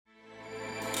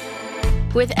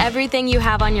With everything you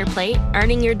have on your plate,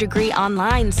 earning your degree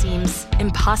online seems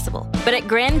impossible. But at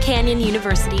Grand Canyon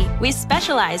University, we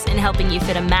specialize in helping you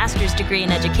fit a master's degree in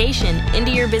education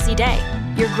into your busy day.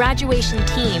 Your graduation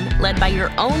team, led by your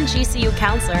own GCU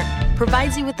counselor,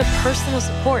 provides you with the personal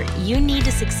support you need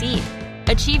to succeed.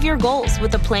 Achieve your goals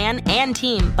with a plan and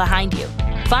team behind you.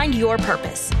 Find your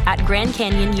purpose at Grand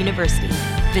Canyon University.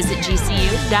 Visit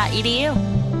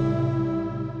gcu.edu.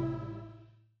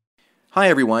 Hi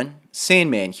everyone,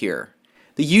 Sandman here.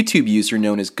 The YouTube user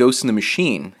known as Ghost in the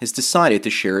Machine has decided to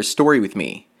share a story with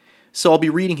me. So I'll be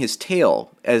reading his tale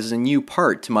as a new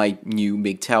part to my new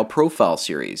MGTOW profile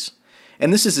series.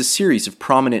 And this is a series of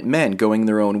prominent men going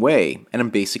their own way, and I'm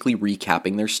basically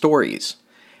recapping their stories.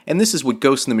 And this is what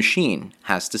Ghost in the Machine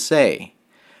has to say.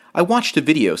 I watched a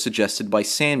video suggested by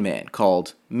Sandman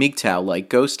called MGTOW Like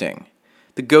Ghosting,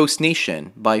 The Ghost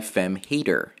Nation by Femme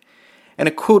Hater. And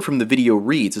a quote from the video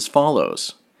reads as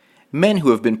follows: "Men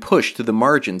who have been pushed to the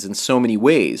margins in so many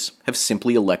ways have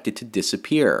simply elected to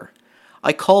disappear.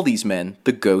 I call these men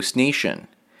the Ghost Nation."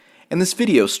 And this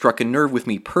video struck a nerve with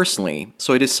me personally,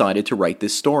 so I decided to write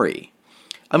this story.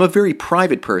 I'm a very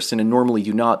private person and normally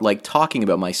do not like talking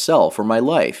about myself or my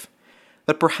life.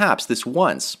 But perhaps this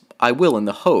once, I will in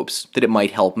the hopes that it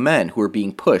might help men who are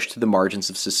being pushed to the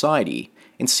margins of society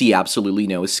and see absolutely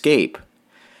no escape.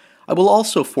 I will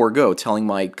also forego telling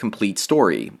my complete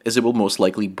story, as it will most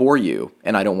likely bore you,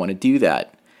 and I don't want to do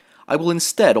that. I will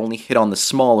instead only hit on the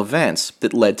small events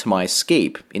that led to my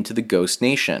escape into the Ghost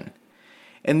Nation.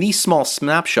 And these small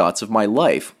snapshots of my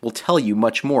life will tell you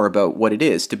much more about what it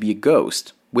is to be a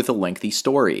ghost, with a lengthy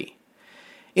story.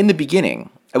 In the beginning,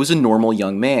 I was a normal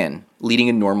young man, leading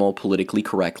a normal, politically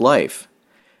correct life.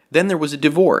 Then there was a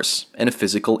divorce and a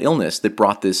physical illness that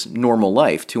brought this normal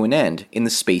life to an end in the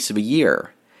space of a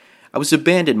year. I was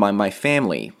abandoned by my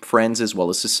family, friends, as well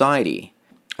as society.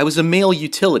 I was a male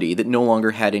utility that no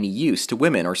longer had any use to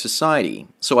women or society,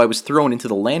 so I was thrown into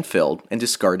the landfill and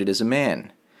discarded as a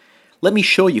man. Let me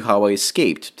show you how I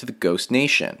escaped to the Ghost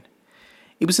Nation.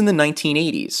 It was in the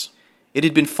 1980s. It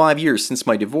had been 5 years since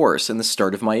my divorce and the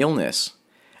start of my illness.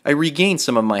 I regained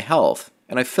some of my health,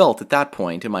 and I felt at that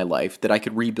point in my life that I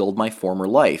could rebuild my former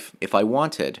life if I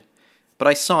wanted. But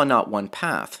I saw not one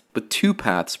path, but two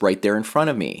paths right there in front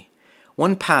of me.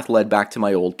 One path led back to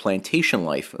my old plantation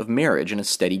life of marriage and a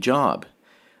steady job.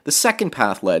 The second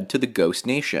path led to the Ghost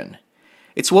Nation.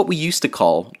 It's what we used to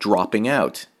call dropping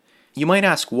out. You might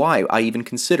ask why I even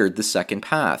considered the second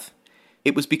path.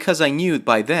 It was because I knew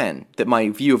by then that my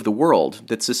view of the world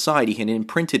that society had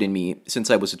imprinted in me since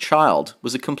I was a child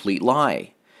was a complete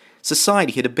lie.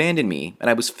 Society had abandoned me, and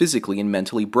I was physically and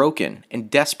mentally broken and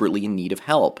desperately in need of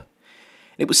help.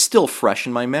 It was still fresh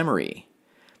in my memory.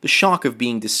 The shock of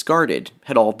being discarded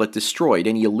had all but destroyed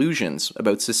any illusions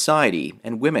about society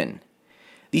and women.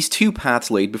 These two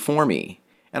paths laid before me,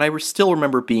 and I still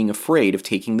remember being afraid of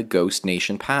taking the Ghost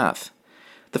Nation path.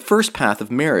 The first path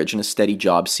of marriage and a steady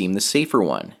job seemed the safer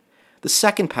one. The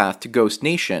second path to Ghost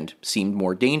Nation seemed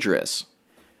more dangerous.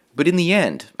 But in the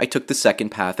end, I took the second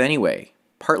path anyway,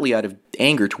 partly out of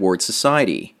anger towards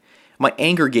society. My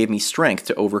anger gave me strength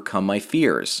to overcome my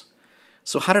fears.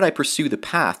 So how did I pursue the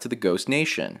path to the Ghost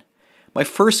Nation? My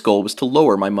first goal was to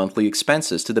lower my monthly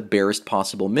expenses to the barest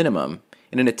possible minimum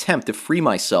in an attempt to free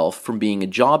myself from being a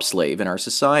job slave in our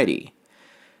society.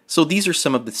 So these are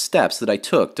some of the steps that I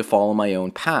took to follow my own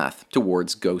path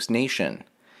towards Ghost Nation.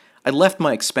 I left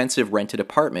my expensive rented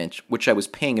apartment, which I was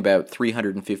paying about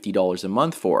 $350 a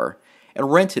month for,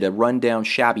 and rented a rundown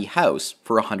shabby house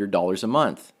for $100 a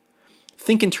month.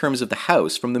 Think in terms of the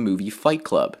house from the movie Fight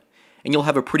Club, and you'll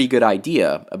have a pretty good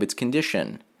idea of its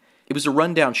condition. It was a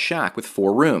rundown shack with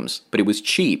 4 rooms, but it was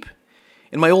cheap.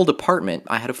 In my old apartment,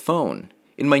 I had a phone.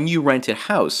 In my new rented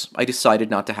house, I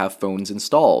decided not to have phones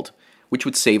installed, which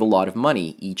would save a lot of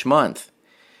money each month.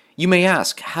 You may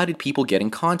ask, how did people get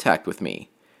in contact with me?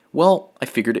 Well, I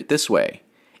figured it this way.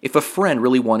 If a friend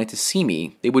really wanted to see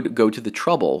me, they would go to the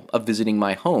trouble of visiting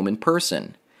my home in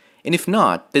person. And if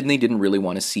not, then they didn't really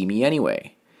want to see me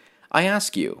anyway. I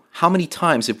ask you, how many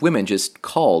times have women just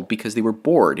called because they were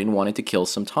bored and wanted to kill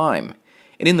some time,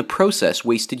 and in the process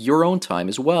wasted your own time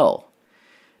as well?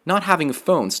 Not having a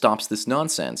phone stops this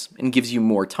nonsense and gives you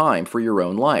more time for your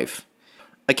own life.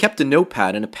 I kept a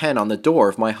notepad and a pen on the door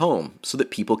of my home so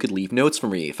that people could leave notes for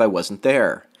me if I wasn't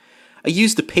there. I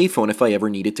used a payphone if I ever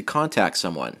needed to contact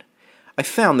someone. I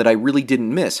found that I really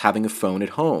didn't miss having a phone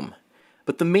at home.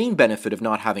 But the main benefit of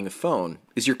not having a phone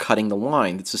is you're cutting the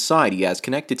line that society has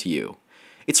connected to you.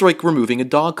 It's like removing a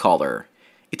dog collar.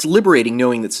 It's liberating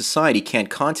knowing that society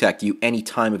can't contact you any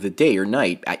time of the day or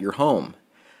night at your home.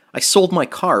 I sold my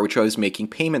car, which I was making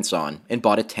payments on, and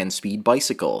bought a 10-speed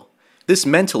bicycle. This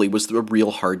mentally was a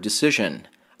real hard decision.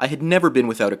 I had never been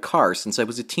without a car since I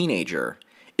was a teenager.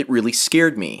 It really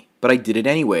scared me, but I did it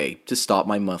anyway to stop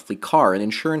my monthly car and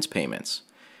insurance payments.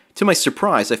 To my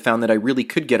surprise, I found that I really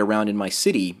could get around in my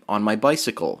city on my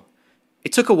bicycle.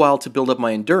 It took a while to build up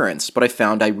my endurance, but I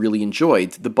found I really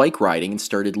enjoyed the bike riding and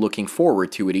started looking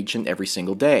forward to it each and every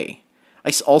single day.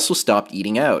 I also stopped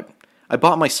eating out. I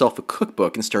bought myself a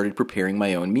cookbook and started preparing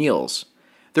my own meals.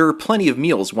 There are plenty of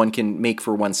meals one can make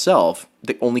for oneself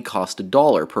that only cost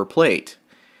 $1 per plate.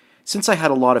 Since I had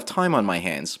a lot of time on my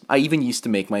hands, I even used to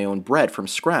make my own bread from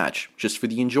scratch, just for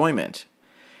the enjoyment.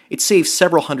 It saves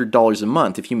several $100s a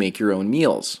month if you make your own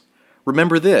meals.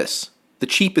 Remember this, the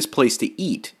cheapest place to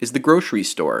eat is the grocery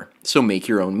store, so make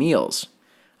your own meals.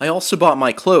 I also bought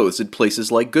my clothes at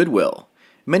places like Goodwill.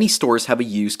 Many stores have a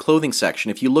used clothing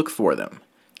section if you look for them.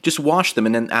 Just wash them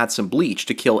and then add some bleach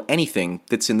to kill anything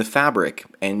that's in the fabric,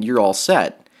 and you're all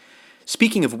set.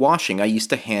 Speaking of washing, I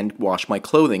used to hand wash my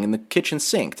clothing in the kitchen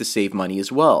sink to save money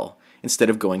as well,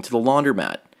 instead of going to the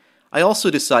laundromat. I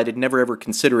also decided never ever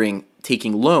considering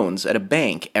taking loans at a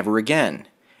bank ever again,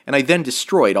 and I then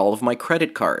destroyed all of my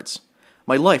credit cards.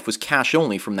 My life was cash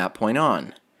only from that point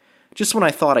on. Just when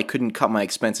I thought I couldn't cut my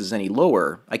expenses any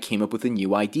lower, I came up with a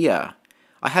new idea.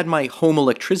 I had my home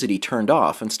electricity turned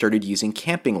off and started using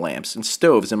camping lamps and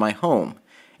stoves in my home,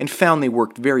 and found they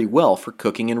worked very well for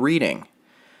cooking and reading.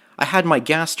 I had my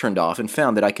gas turned off and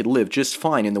found that I could live just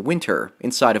fine in the winter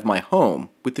inside of my home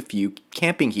with a few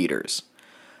camping heaters.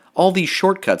 All these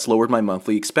shortcuts lowered my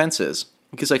monthly expenses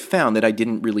because I found that I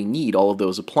didn't really need all of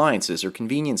those appliances or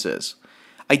conveniences.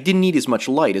 I didn't need as much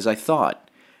light as I thought,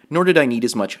 nor did I need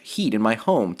as much heat in my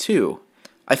home, too.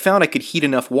 I found I could heat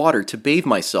enough water to bathe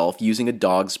myself using a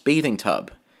dog's bathing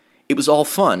tub. It was all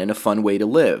fun and a fun way to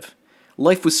live.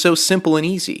 Life was so simple and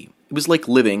easy. It was like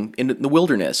living in the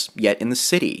wilderness, yet in the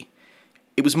city.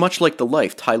 It was much like the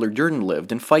life Tyler Durden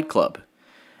lived in Fight Club.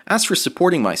 As for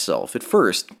supporting myself, at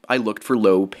first, I looked for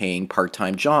low-paying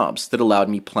part-time jobs that allowed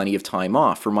me plenty of time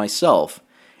off for myself,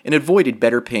 and avoided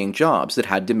better-paying jobs that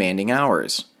had demanding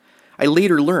hours. I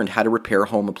later learned how to repair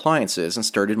home appliances and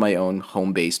started my own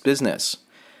home-based business.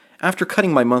 After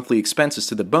cutting my monthly expenses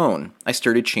to the bone, I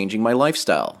started changing my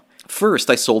lifestyle. First,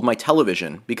 I sold my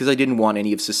television because I didn't want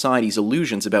any of society's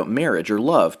illusions about marriage or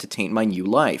love to taint my new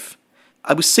life.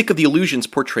 I was sick of the illusions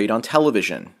portrayed on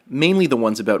television, mainly the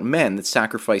ones about men that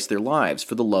sacrifice their lives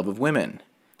for the love of women.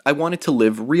 I wanted to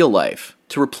live real life,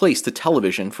 to replace the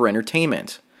television for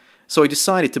entertainment. So I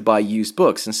decided to buy used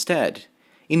books instead.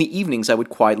 In the evenings, I would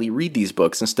quietly read these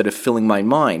books instead of filling my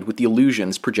mind with the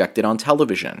illusions projected on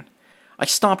television. I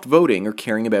stopped voting or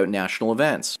caring about national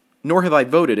events, nor have I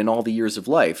voted in all the years of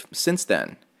life since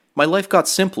then. My life got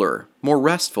simpler, more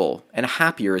restful, and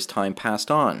happier as time passed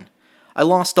on. I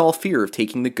lost all fear of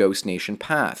taking the Ghost Nation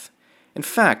path. In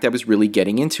fact, I was really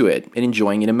getting into it and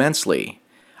enjoying it immensely.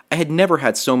 I had never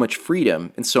had so much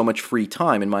freedom and so much free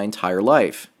time in my entire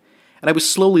life. And I was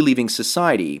slowly leaving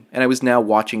society, and I was now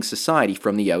watching society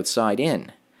from the outside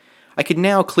in. I could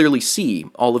now clearly see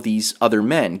all of these other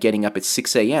men getting up at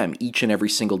 6 a.m. each and every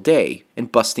single day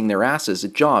and busting their asses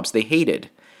at jobs they hated,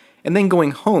 and then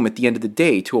going home at the end of the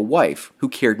day to a wife who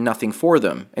cared nothing for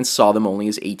them and saw them only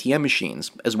as ATM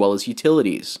machines as well as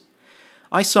utilities.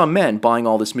 I saw men buying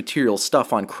all this material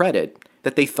stuff on credit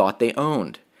that they thought they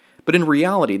owned, but in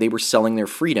reality they were selling their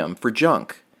freedom for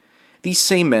junk. These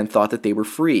same men thought that they were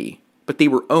free, but they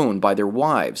were owned by their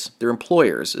wives, their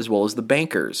employers, as well as the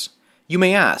bankers. You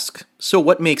may ask, so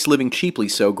what makes living cheaply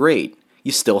so great?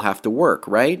 You still have to work,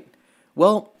 right?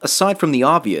 Well, aside from the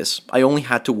obvious, I only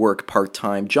had to work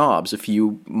part-time jobs a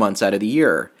few months out of the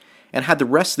year, and had the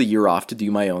rest of the year off to do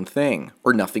my own thing,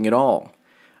 or nothing at all.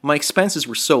 My expenses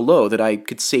were so low that I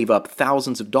could save up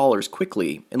thousands of dollars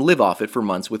quickly and live off it for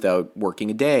months without working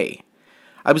a day.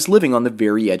 I was living on the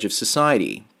very edge of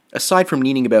society. Aside from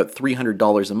needing about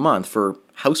 $300 a month for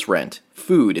house rent,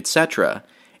 food, etc.,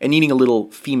 and needing a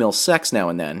little female sex now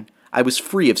and then, I was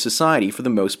free of society for the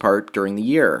most part during the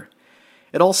year.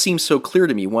 It all seemed so clear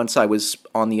to me once I was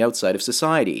on the outside of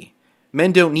society.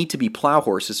 Men don't need to be plow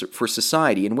horses for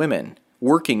society and women,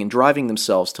 working and driving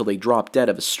themselves till they drop dead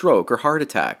of a stroke or heart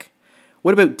attack.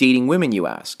 What about dating women, you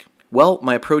ask? Well,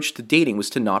 my approach to dating was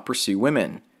to not pursue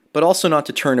women, but also not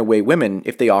to turn away women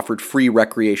if they offered free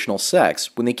recreational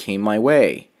sex when they came my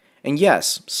way. And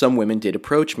yes, some women did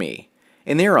approach me.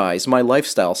 In their eyes, my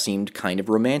lifestyle seemed kind of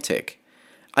romantic.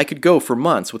 I could go for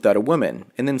months without a woman,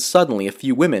 and then suddenly a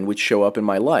few women would show up in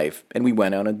my life, and we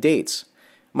went out on dates.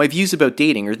 My views about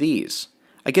dating are these.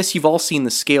 I guess you've all seen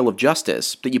the scale of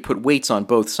justice, that you put weights on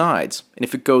both sides, and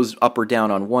if it goes up or down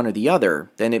on one or the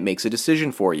other, then it makes a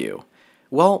decision for you.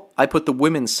 Well, I put the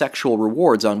women's sexual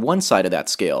rewards on one side of that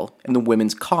scale, and the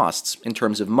women's costs, in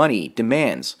terms of money,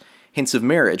 demands, hints of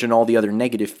marriage, and all the other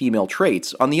negative female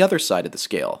traits, on the other side of the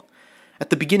scale. At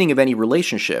the beginning of any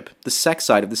relationship, the sex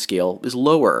side of the scale is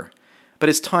lower. But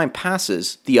as time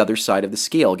passes, the other side of the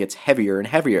scale gets heavier and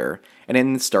heavier, and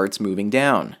then it starts moving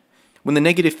down. When the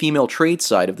negative female trait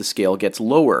side of the scale gets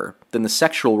lower than the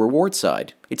sexual reward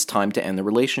side, it's time to end the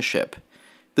relationship.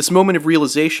 This moment of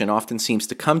realization often seems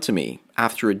to come to me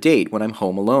after a date when I'm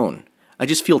home alone. I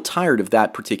just feel tired of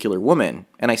that particular woman,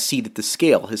 and I see that the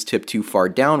scale has tipped too far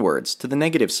downwards to the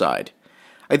negative side.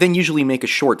 I then usually make a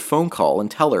short phone call and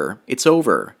tell her it's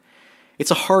over.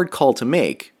 It's a hard call to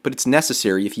make, but it's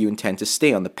necessary if you intend to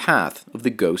stay on the path of the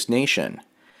ghost nation.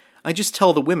 I just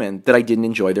tell the women that I didn't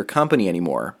enjoy their company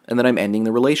anymore, and that I'm ending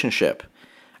the relationship.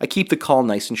 I keep the call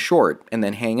nice and short, and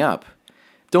then hang up.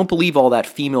 Don't believe all that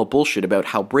female bullshit about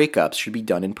how breakups should be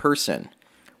done in person.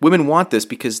 Women want this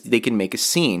because they can make a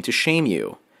scene to shame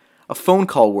you. A phone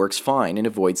call works fine and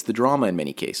avoids the drama in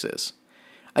many cases.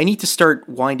 I need to start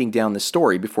winding down the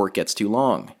story before it gets too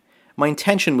long. My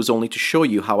intention was only to show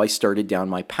you how I started down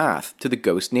my path to the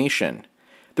ghost nation.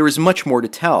 There is much more to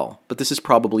tell, but this is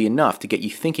probably enough to get you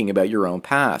thinking about your own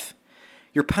path.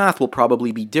 Your path will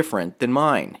probably be different than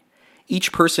mine.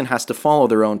 Each person has to follow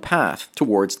their own path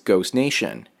towards Ghost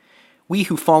Nation. We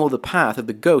who follow the path of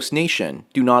the Ghost Nation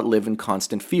do not live in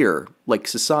constant fear, like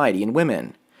society and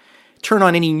women. Turn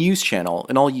on any news channel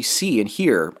and all you see and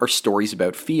hear are stories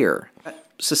about fear.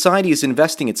 Society is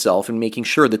investing itself in making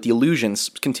sure that the illusions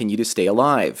continue to stay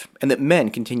alive, and that men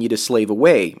continue to slave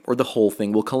away, or the whole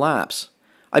thing will collapse.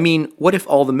 I mean, what if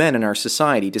all the men in our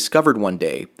society discovered one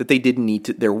day that they didn't need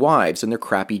their wives and their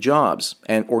crappy jobs,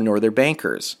 nor their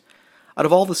bankers? Out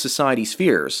of all the society's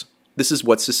fears, this is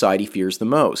what society fears the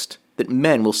most, that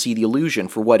men will see the illusion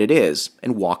for what it is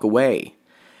and walk away.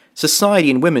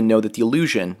 Society and women know that the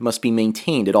illusion must be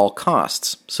maintained at all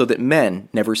costs, so that men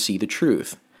never see the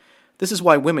truth. This is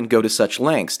why women go to such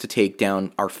lengths to take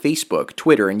down our Facebook,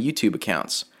 Twitter, and YouTube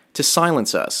accounts, to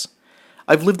silence us.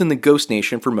 I've lived in the ghost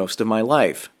nation for most of my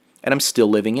life, and I'm still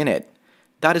living in it.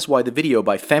 That is why the video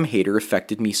by FemHater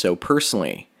affected me so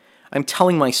personally. I'm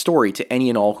telling my story to any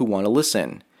and all who want to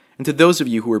listen, and to those of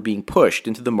you who are being pushed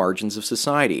into the margins of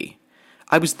society.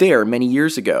 I was there many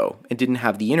years ago, and didn't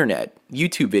have the internet,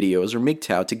 YouTube videos, or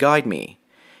MGTOW to guide me.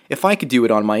 If I could do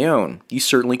it on my own, you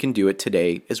certainly can do it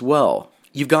today as well.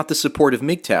 You've got the support of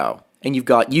MGTOW, and you've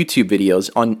got YouTube videos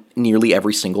on nearly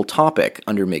every single topic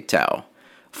under MGTOW.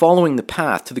 Following the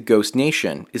path to the Ghost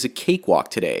Nation is a cakewalk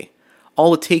today.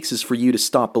 All it takes is for you to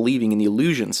stop believing in the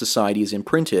illusions society has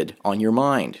imprinted on your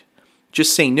mind.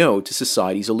 Just say no to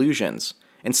society's illusions,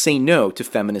 and say no to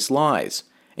feminist lies,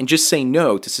 and just say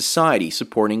no to society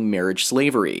supporting marriage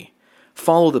slavery.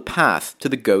 Follow the path to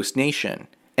the Ghost Nation,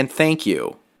 and thank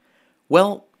you.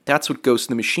 Well, that's what Ghost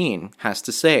in the Machine has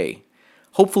to say.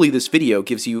 Hopefully this video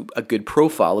gives you a good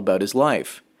profile about his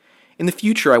life. In the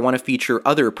future, I want to feature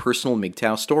other personal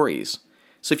MGTOW stories.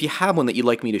 So if you have one that you'd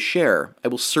like me to share, I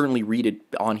will certainly read it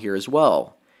on here as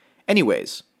well.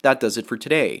 Anyways, that does it for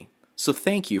today. So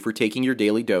thank you for taking your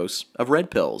daily dose of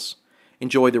red pills.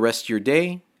 Enjoy the rest of your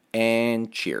day,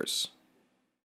 and cheers.